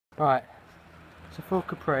Right, it's a full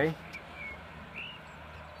capri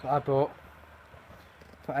that I bought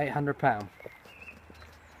for £800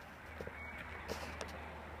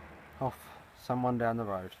 off someone down the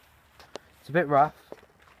road. It's a bit rough,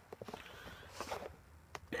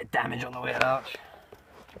 bit of damage on the wheel arch,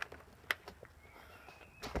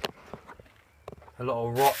 a lot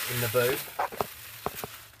of rot in the boot,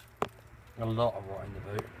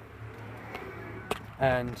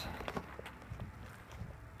 and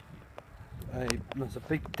there's a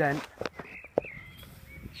big dent.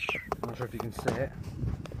 I'm not sure if you can see it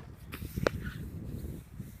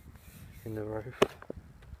in the roof,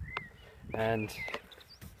 and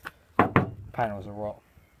panels are rot.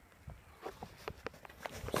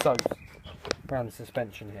 So around the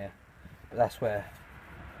suspension here, but that's where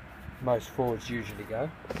most Fords usually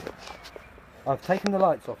go. I've taken the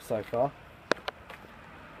lights off so far,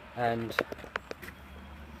 and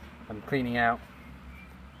I'm cleaning out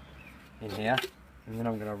in here, and then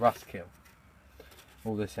I'm going to rust kill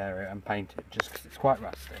all this area and paint it just because it's quite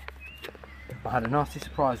rusty. I had a nasty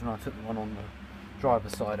surprise when I took the one on the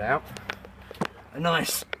driver's side out. A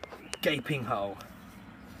nice gaping hole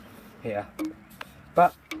here,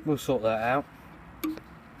 but we'll sort that out.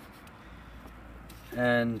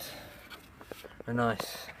 And a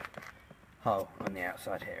nice hole on the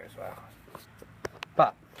outside here as well.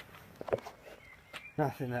 But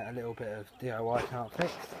nothing that a little bit of DIY can't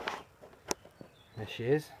fix. There she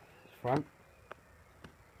is, front.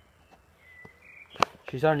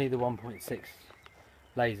 She's only the 1.6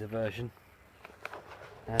 laser version,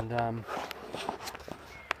 and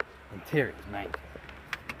interior is made,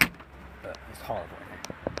 but it's horrible in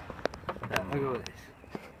here. Look at all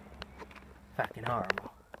this, fucking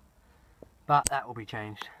horrible. But that will be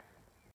changed.